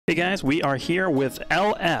Hey guys, we are here with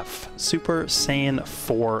LF Super Saiyan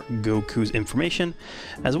 4 Goku's information,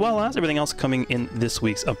 as well as everything else coming in this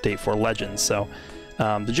week's update for Legends. So,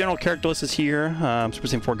 the general character list is here. Super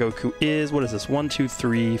Saiyan 4 Goku is, what is this, 1, 2,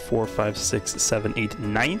 3, 4, 5, 6, 7, 8,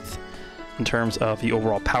 9th in terms of the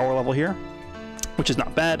overall power level here, which is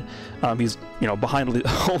not bad. He's, behind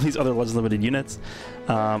all these other Legends Limited units.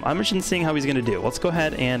 I'm interested in seeing how he's going to do. Let's go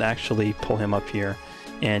ahead and actually pull him up here.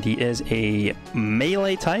 And he is a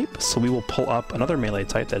melee type, so we will pull up another melee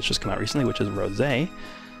type that's just come out recently, which is Rose.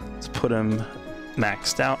 Let's put him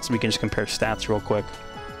maxed out so we can just compare stats real quick.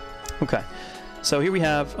 Okay, so here we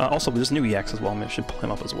have, also there's new EX as well. Maybe I should pull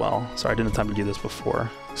him up as well. Sorry, I didn't have time to do this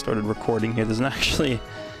before I started recording here. There's actually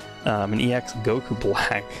an EX Goku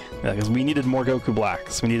Black, because we needed more Goku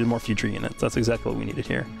Blacks. We needed more future units. That's exactly what we needed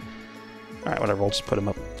here. Alright, whatever, I'll just put him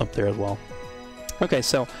up there as well. Okay,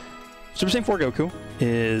 so Super Saiyan 4 Goku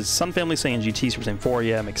is Sun Family Saiyan GT, Super Saiyan 4,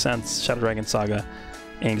 yeah, makes sense. Shadow Dragon Saga,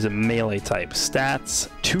 and he's a melee type. Stats,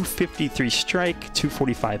 253 strike,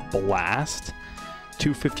 245 blast,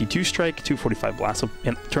 252 strike, 245 blast. So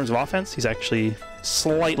in terms of offense, he's actually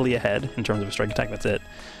slightly ahead in terms of a strike attack, that's it.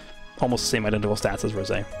 Almost the same identical stats as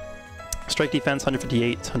Rose. Strike defense,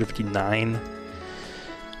 158, 159,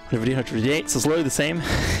 158, 158, so it's literally the same,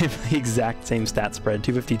 the exact same stat spread,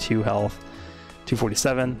 252 health,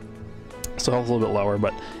 247. So health's a little bit lower,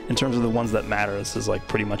 but in terms of the ones that matter, this is like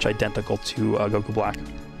pretty much identical to Goku Black.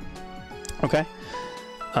 Okay.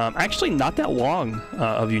 Actually, not that long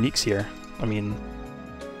of uniques here. I mean,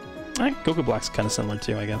 Goku Black's kind of similar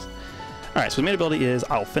too, I guess. Alright, so his main ability is,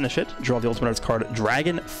 I'll finish it. Draw the ultimate arts card,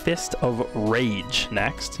 Dragon Fist of Rage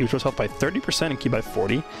next. He restores health by 30% and ki by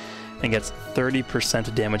 40, and gets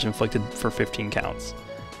 30% damage inflicted for 15 counts.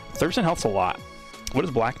 30% health's a lot. What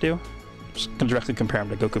does Black do? Just going to directly compare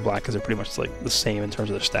them to Goku Black because they're pretty much like the same in terms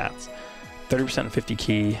of their stats. 30% and 50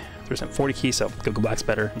 ki, 30% 40 ki, so Goku Black's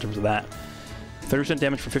better in terms of that. 30%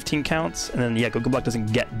 damage for 15 counts, and then yeah, Goku Black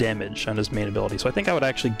doesn't get damage on his main ability, so I think I would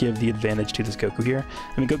actually give the advantage to this Goku here.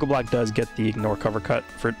 I mean, Goku Black does get the ignore cover cut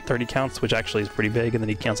for 30 counts, which actually is pretty big, and then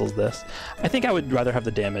he cancels this. I think I would rather have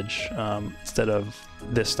the damage instead of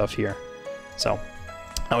this stuff here. So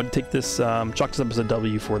I would take this, chalk this up as a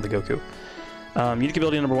W for the Goku. Unique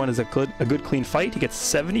ability number 1 is a good clean fight. He gets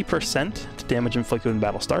 70% to damage inflicted when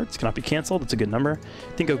battle starts. Cannot be cancelled. It's a good number.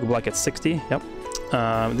 I think Goku Black gets 60. Yep.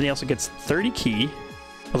 Then he also gets 30 ki.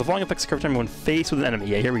 Well, the following effects occur every time when faced with an enemy.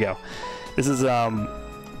 Yeah, here we go. This is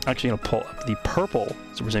actually going to pull up the purple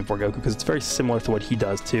Super Saiyan 4 Goku because it's very similar to what he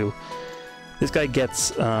does too. This guy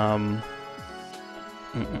gets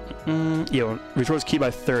restores ki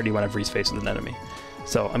by 30 whenever he's faced with an enemy.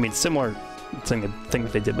 So I mean, similar thing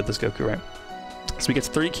that they did with this Goku, right? So he gets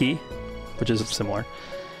 30 ki, which is similar,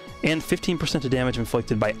 and 15% of damage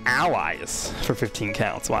inflicted by allies for 15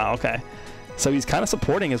 counts. Wow, okay. So he's kind of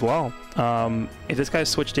supporting as well. If this guy's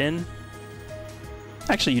switched in...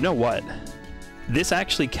 Actually, you know what? This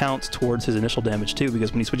actually counts towards his initial damage too,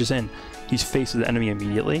 because when he switches in, he's faced with the enemy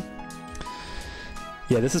immediately.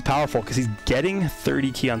 Yeah, this is powerful, because he's getting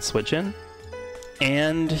 30 ki on switch in,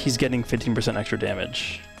 and he's getting 15% extra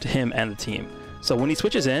damage to him and the team. So when he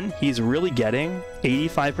switches in, he's really getting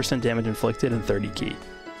 85% damage inflicted and 30 ki.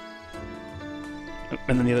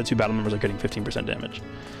 And then the other two battle members are getting 15% damage.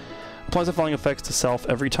 Applies the following effects to self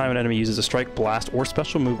every time an enemy uses a strike, blast, or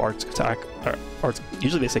special move arts attack,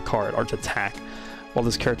 usually they say card, arts attack, while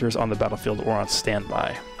this character is on the battlefield or on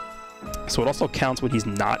standby. So it also counts when he's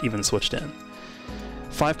not even switched in.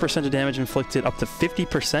 5% of damage inflicted up to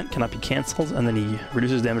 50% cannot be cancelled, and then he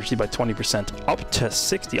reduces damage by 20% up to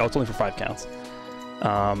 60. Oh, it's only for 5 counts.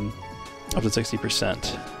 Up to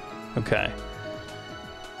 60%. Okay.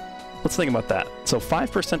 Let's think about that. So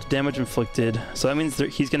 5% damage inflicted. So that means that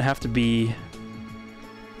he's going to have to be...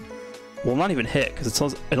 Well, not even hit,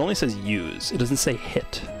 because it only says use. It doesn't say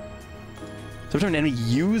hit. So every time an enemy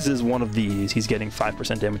uses one of these, he's getting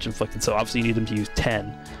 5% damage inflicted. So obviously you need him to use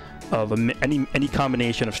 10 of any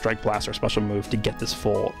combination of strike, blast, or special move to get this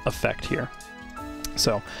full effect here.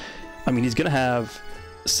 So, I mean, he's going to have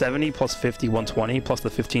 70 plus 50, 120, plus the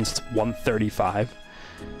 15, so it's 135.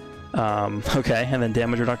 Okay, and then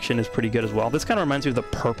damage reduction is pretty good as well. This kind of reminds me of the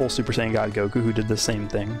purple Super Saiyan God Goku, who did the same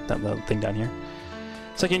thing, that thing down here.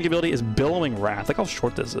 Second ability is Billowing Wrath. Look how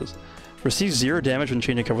short this is. Receives 0 damage when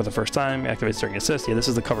changing cover the first time. Activates during assist. Yeah, this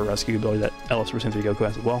is the cover rescue ability that LF Super Saiyan 3 Goku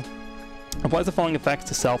has as well. Applies the following effects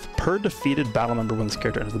to self per defeated battle member when this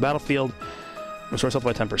character enters the battlefield. Restores health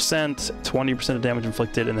by 10%, 20% of damage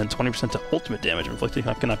inflicted, and then 20% to ultimate damage inflicted.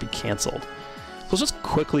 Cannot be cancelled. So let's just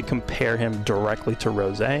quickly compare him directly to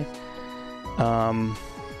Rose. 10%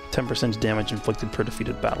 damage inflicted per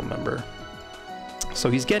defeated battle member. So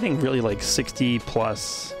he's getting really like 60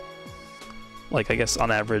 plus, like I guess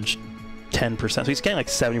on average 10%. So he's getting like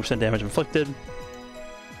 70% damage inflicted.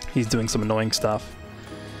 He's doing some annoying stuff.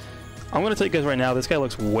 I'm going to tell you guys right now, this guy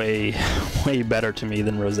looks way, way better to me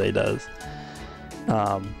than Rose does.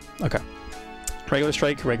 Okay. Regular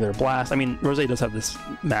strike, regular blast. I mean, Rose does have this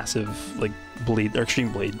massive, like, bleed, or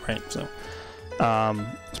extreme bleed, right? So,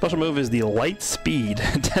 special move is the light speed.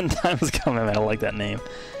 10 times coming. I like that name.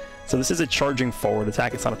 So this is a charging forward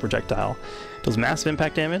attack. It's not a projectile. Does massive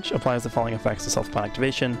impact damage. Applies the following effects to self upon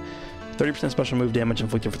activation. 30% special move damage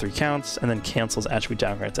inflicted for 3 counts, and then cancels attribute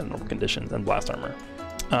downgrades and normal conditions and blast armor.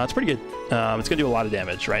 It's pretty good. It's going to do a lot of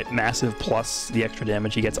damage, right? Massive plus the extra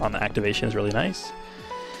damage he gets on the activation is really nice.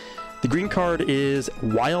 The green card is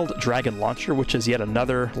Wild Dragon Launcher, which is yet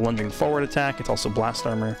another lunging forward attack. It's also blast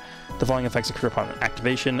armor. The following effects occur upon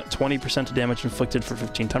activation. 20% damage inflicted for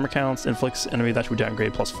 15 timer counts. Inflicts enemy that would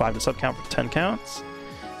downgrade plus 5 to subcount for 10 counts.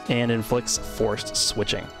 And inflicts forced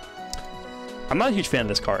switching. I'm not a huge fan of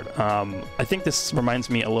this card. I think this reminds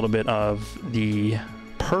me a little bit of the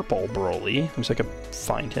purple Broly. Let me see if I can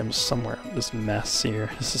find him somewhere in this mess here.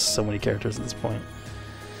 This is so many characters at this point.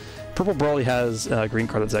 Purple Broly has a green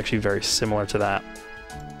card that's actually very similar to that.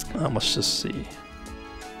 Let's just see.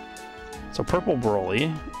 So Purple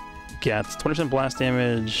Broly gets 20% blast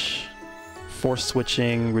damage, force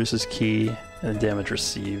switching, reduces ki, and damage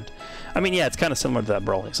received. I mean, yeah, it's kind of similar to that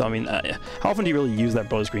Broly. So I mean, how often do you really use that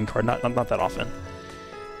Broly's green card? Not that often.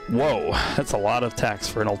 Whoa, that's a lot of attacks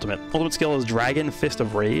for an ultimate. Ultimate skill is Dragon Fist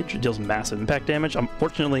of Rage. It deals massive impact damage.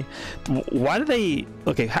 Unfortunately, why do they...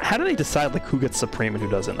 Okay, how do they decide like who gets Supreme and who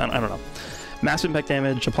doesn't? I don't know. Massive impact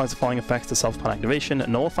damage, applies the following effects to self upon activation.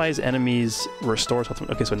 Nullifies enemies, restores...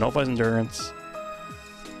 Okay, so nullifies endurance.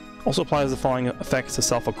 Also applies the following effects to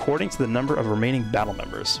self according to the number of remaining battle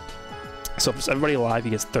members. So if everybody alive, he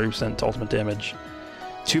gets 30% ultimate damage.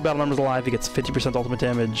 2 battle members alive, he gets 50% ultimate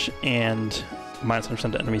damage, and minus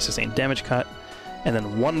 100% to enemy sustained damage cut. And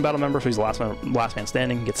then 1 battle member, so he's the last man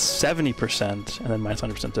standing, gets 70%, and then minus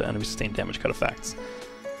 100% to enemy sustained damage cut effects.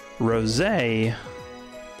 Rose,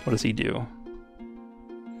 what does he do?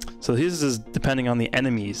 So his is depending on the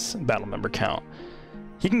enemy's battle member count.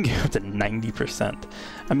 He can get up to 90%.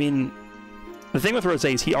 I mean, the thing with Rose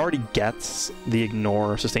is he already gets the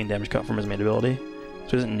ignore sustained damage cut from his main ability, so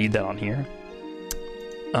he doesn't need that on here.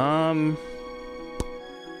 I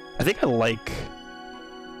think I like...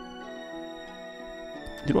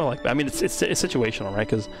 Do I like... I mean, it's situational, right?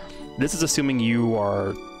 Because this is assuming you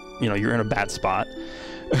are, you know, you're in a bad spot.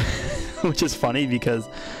 Which is funny because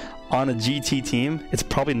on a GT team, it's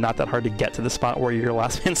probably not that hard to get to the spot where you're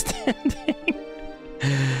last man standing.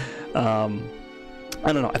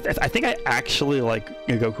 I don't know. I think I actually like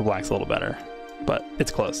Goku Black's a little better, but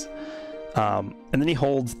it's close. And then he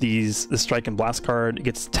holds the Strike and Blast card. It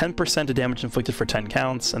gets 10% of damage inflicted for 10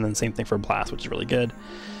 counts, and then same thing for Blast, which is really good.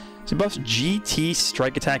 So he buffs GT,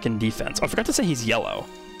 Strike Attack, and Defense. Oh, I forgot to say he's yellow.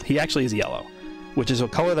 He actually is yellow, which is a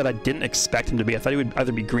color that I didn't expect him to be. I thought he would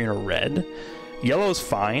either be green or red. Yellow is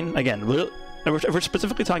fine. Again, if we're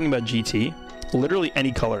specifically talking about GT, literally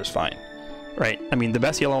any color is fine, right? I mean, the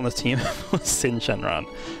best yellow on this team was Sin Shenron,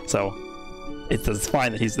 so it's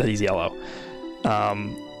fine that he's yellow.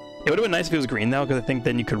 It would have been nice if it was green though, because I think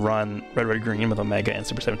then you could run red, green with Omega and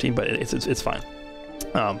Super 17, but it's fine.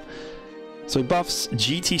 So he buffs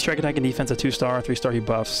GT Strike Attack and Defense at 2-star, 3-star he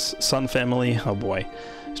buffs Sun Family, oh boy,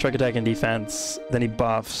 Strike Attack and Defense. Then he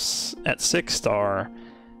buffs at 6-star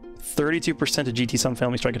 32% of GT Sun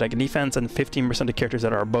Family Strike Attack and Defense, and 15% of characters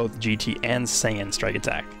that are both GT and Saiyan Strike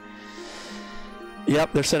Attack.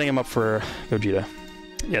 Yep, they're setting him up for Gogeta.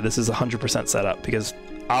 Yeah, this is 100% set up because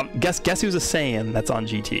guess who's a Saiyan that's on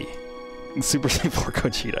GT? Super Saiyan 4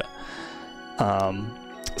 Gogeta.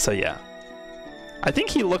 So yeah, I think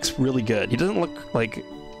he looks really good. He doesn't look like...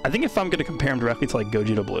 I think if I'm going to compare him directly to like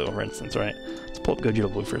Gogeta Blue, for instance, right? Let's pull up Gogeta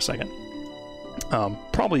Blue for a second.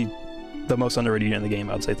 Probably the most underrated unit in the game,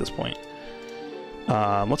 I would say at this point.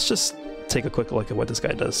 Let's just take a quick look at what this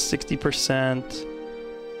guy does. 60%.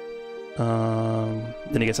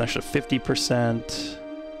 Then he gets an extra 50%.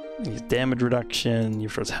 He's damage reduction. He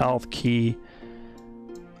restores health, ki.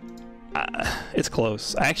 It's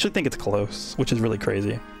close. I actually think it's close, which is really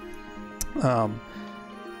crazy.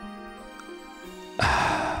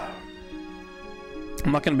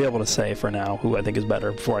 I'm not going to be able to say for now who I think is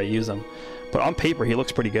better before I use him, but on paper he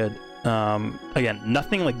looks pretty good. Again,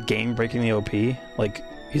 nothing like game breaking the OP. Like,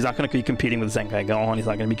 he's not going to be competing with Zenkai Gohan. He's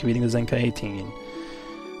not going to be competing with Zenkai 18.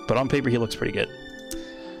 But on paper he looks pretty good.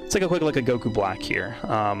 Let's take a quick look at Goku Black here.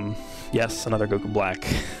 Yes, another Goku Black.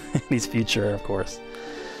 He's future, of course.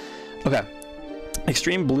 Okay.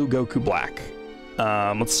 Extreme Blue Goku Black.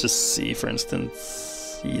 Let's just see, for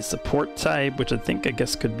instance, the support type, which I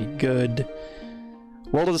guess could be good.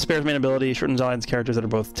 World of Despair's main ability shortens alliance characters that are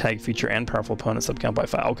both tag feature and powerful opponents subcount by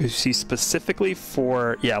 5. Okay, see specifically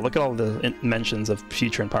for, yeah, look at all the mentions of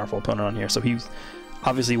feature and powerful opponent on here. So he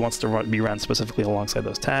obviously wants to be ran specifically alongside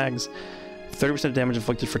those tags. 30% damage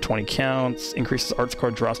inflicted for 20 counts. Increases arts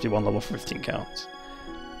card draw speed 1 level for 15 counts.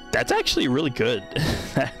 That's actually really good.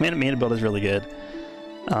 That main ability is really good.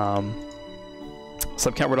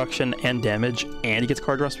 Subcount reduction and damage, and he gets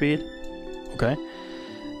card draw speed. Okay.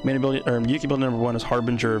 Main ability, or unique ability number 1 is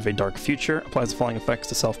Harbinger of a Dark Future. Applies the following effects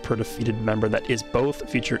to self per defeated member that is both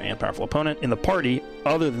feature and powerful opponent in the party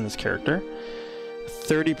other than this character.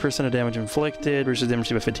 30% of damage inflicted, reduces damage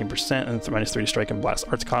by 15%, and it's minus 3 strike and blast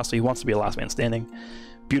arts cost, so he wants to be a last man standing.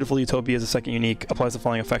 Beautiful Utopia is a second unique. Applies the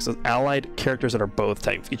following effects to allied characters that are both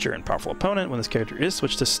tag feature and powerful opponent when this character is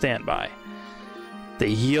switched to standby.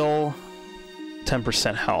 They heal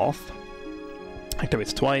 10% health.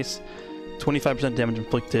 Activates twice. 25% damage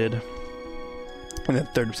inflicted, and then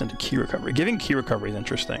 30% to key recovery. Giving key recovery is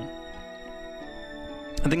interesting.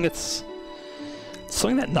 I think it's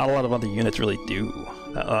something that not a lot of other units really do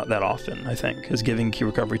that often, I think, is giving key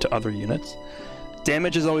recovery to other units.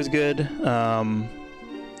 Damage is always good.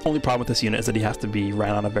 Only problem with this unit is that he has to be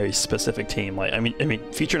ran on a very specific team. Like, I mean,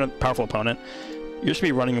 featuring a powerful opponent, you're just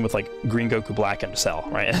be running him with like Green Goku, Black, and Cell,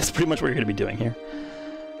 right? That's pretty much what you're going to be doing here.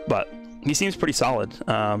 But he seems pretty solid.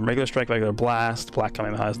 Regular strike, regular blast. Black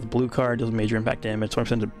Kamehameha has the blue card, deals major impact damage.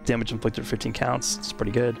 20% of damage inflicted for 15 counts. It's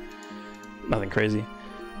pretty good. Nothing crazy.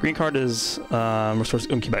 Green card is restores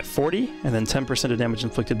Unki by 40, and then 10% of damage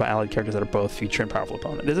inflicted by allied characters that are both feature and powerful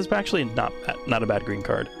opponent. This is actually not a bad green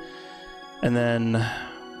card. And then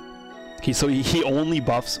he only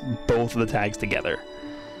buffs both of the tags together.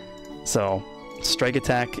 So strike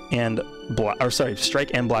attack and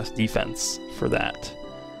strike and blast defense for that.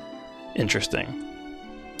 Interesting.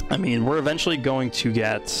 I mean, we're eventually going to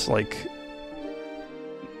get, like...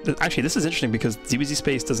 Actually, this is interesting because ZBZ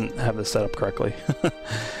Space doesn't have this set up correctly.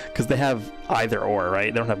 Because they have either or,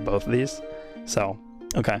 right? They don't have both of these. So,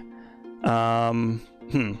 okay.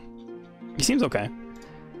 He seems okay.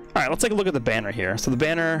 Alright, let's take a look at the banner here. So the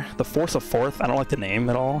banner, the Force of Fourth, I don't like the name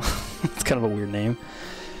at all. It's kind of a weird name.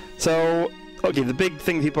 So, okay, the big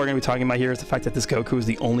thing people are going to be talking about here is the fact that this Goku is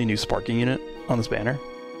the only new sparking unit on this banner,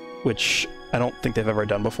 which I don't think they've ever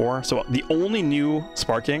done before. So the only new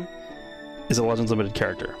sparking is a Legends Limited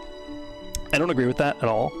character. I don't agree with that at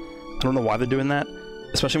all. I don't know why they're doing that,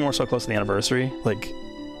 especially more so close to the anniversary. Like,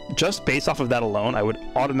 just based off of that alone, I would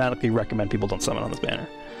automatically recommend people don't summon on this banner.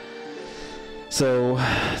 So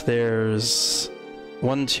there's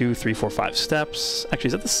 1, 2, 3, 4, 5 steps. Actually,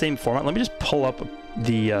 is that the same format? Let me just pull up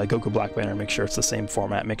the Goku Black banner and make sure it's the same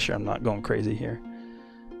format. Make sure I'm not going crazy here.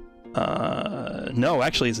 No,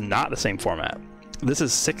 actually, it's not the same format. This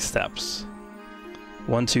is 6 steps.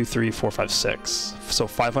 1, 2, 3, 4, 5, 6. So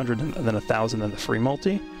 500 and then 1,000 and the free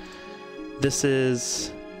multi. This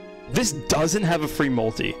doesn't have a free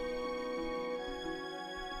multi.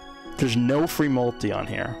 There's no free multi on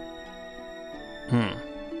here.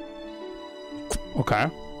 Okay.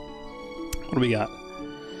 What do we got?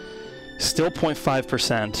 Still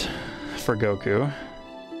 0.5% for Goku.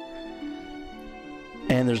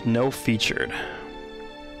 And there's no featured.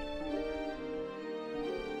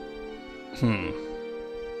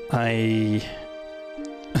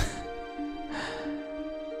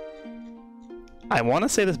 I want to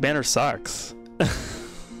say this banner sucks. Am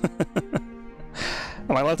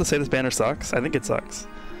I allowed to say this banner sucks? I think it sucks.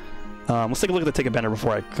 Let's take a look at the ticket banner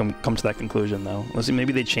before I come to that conclusion, though. Let's see,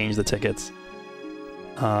 maybe they changed the tickets.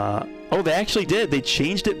 Oh, they actually did. They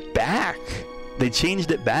changed it back. They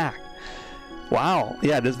changed it back. Wow.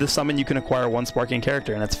 Yeah, this summon you can acquire 1 sparking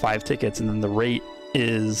character, and it's 5 tickets, and then the rate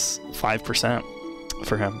is 5%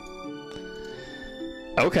 for him.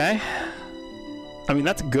 Okay. I mean,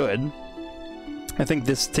 that's good. I think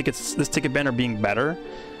this ticket banner being better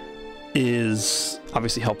is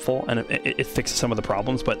obviously helpful, and it fixes some of the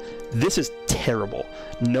problems, but this is terrible.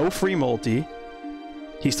 No free multi.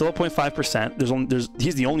 He's still at 0.5%.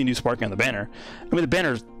 He's the only new sparking on the banner. I mean, the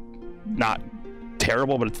banner's not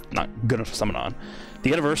terrible, but it's not good enough to summon on.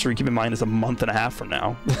 The anniversary, keep in mind, is a month and a half from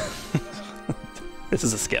now. This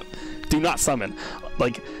is a skip. Do not summon.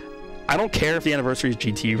 Like, I don't care if the anniversary is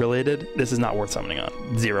GT related. This is not worth summoning on.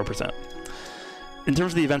 0%. In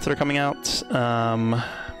terms of the events that are coming out,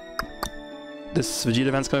 this Vegeta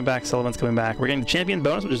event's coming back, Cell event's coming back. We're getting the champion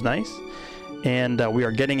bonus, which is nice. And we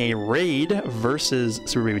are getting a raid versus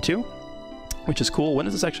Super Baby 2, which is cool. When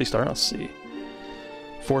does this actually start? Let's see.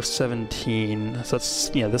 4/17. So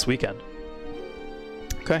that's, yeah, this weekend.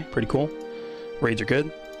 Okay, pretty cool. Raids are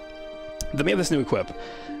good. Then we have this new equip.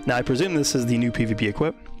 Now, I presume this is the new PvP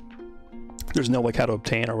equip. There's no like how to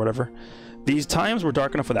obtain or whatever. These times were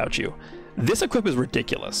dark enough without you. This equip is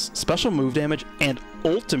ridiculous. Special move damage and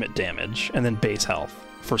ultimate damage, and then base health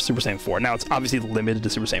for Super Saiyan 4. Now, it's obviously limited to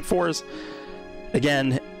Super Saiyan 4s.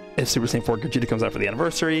 Again, if Super Saiyan 4 Gogeta comes out for the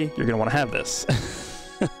anniversary, you're going to want to have this.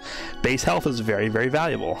 Base health is very, very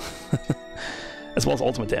valuable. As well as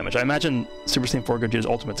ultimate damage. I imagine Super Saiyan 4 Gogeta's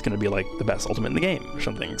ultimate is going to be like the best ultimate in the game or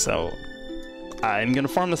something, so I'm going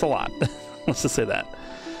to farm this a lot. Let's just say that.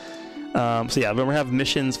 So yeah, we're going to have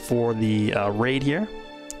missions for the raid here.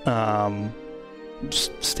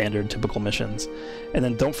 Standard, typical missions. And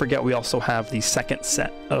then don't forget, we also have the second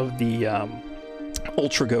set of the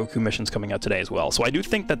Ultra Goku missions coming out today as well. So I do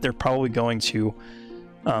think that they're probably going to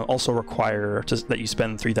also require that you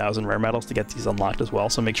spend 3,000 rare medals to get these unlocked as well.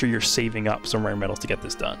 So make sure you're saving up some rare medals to get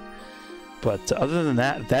this done. But other than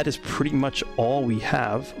that, that is pretty much all we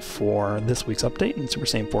have for this week's update in Super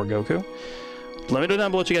Saiyan 4 Goku. Let me know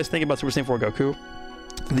down below what you guys think about Super Saiyan 4 Goku.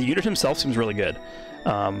 The unit himself seems really good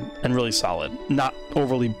and really solid. Not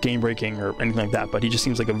overly game-breaking or anything like that, but he just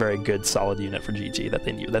seems like a very good, solid unit for GT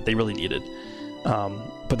that they really needed.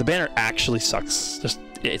 But the banner actually sucks.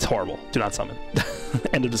 It's horrible. Do not summon.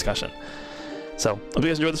 End of discussion. So, hope you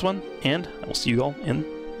guys enjoyed this one, and I will see you all in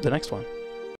the next one.